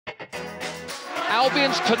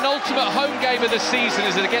Albion's penultimate home game of the season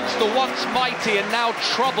is against the once mighty and now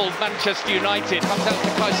troubled Manchester United. Comes out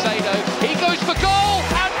to Caicedo, he goes for goal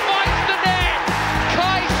and finds the net!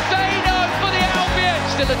 Caicedo for the Albion!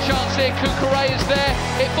 Still a chance here, Cucurella's there,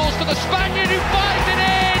 it falls to the Spaniard who buys it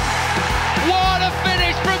in! What a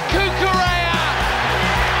finish from Cucurella!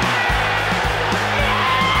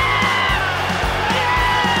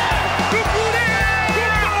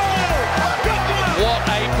 What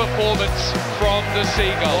a performance from the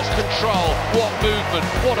Seagulls. Control, what movement,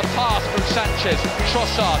 what a pass from Sanchez.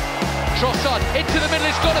 Trossard into the middle,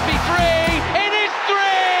 it's got to be three! It is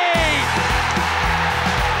three!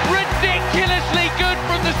 Ridiculously good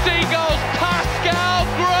from the Seagulls. Pascal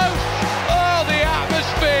Gross! Oh, the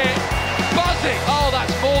atmosphere! Buzzing! Oh,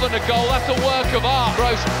 that's more than a goal, that's a work of art.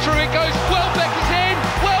 Gross, through it goes, Welbeck is in!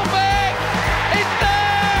 Welbeck! It's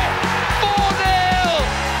there! 4-0!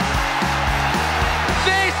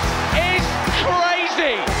 This is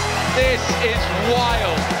crazy! This is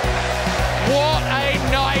wild! What a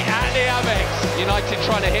night at the Amex! United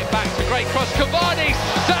trying to hit back to great cross. Cavani,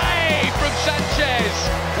 save from Sanchez!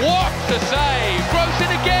 What a save! Gross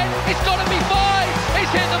in again, it's got to be 5!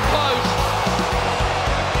 It's hit the post!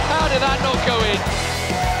 How did that not go in?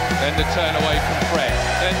 Then the turn away from Fred,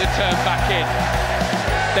 then the turn back in.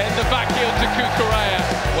 Then the back heel to Cucurella.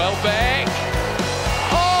 Welbeck!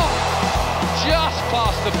 Oh! Just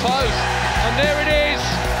past the post. And there it is!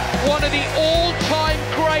 One of the all-time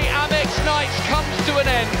great Amex nights comes to an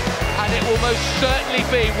end, and it will most certainly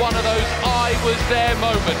be one of those I was there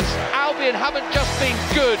moments. Albion haven't just been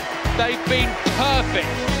good, they've been perfect.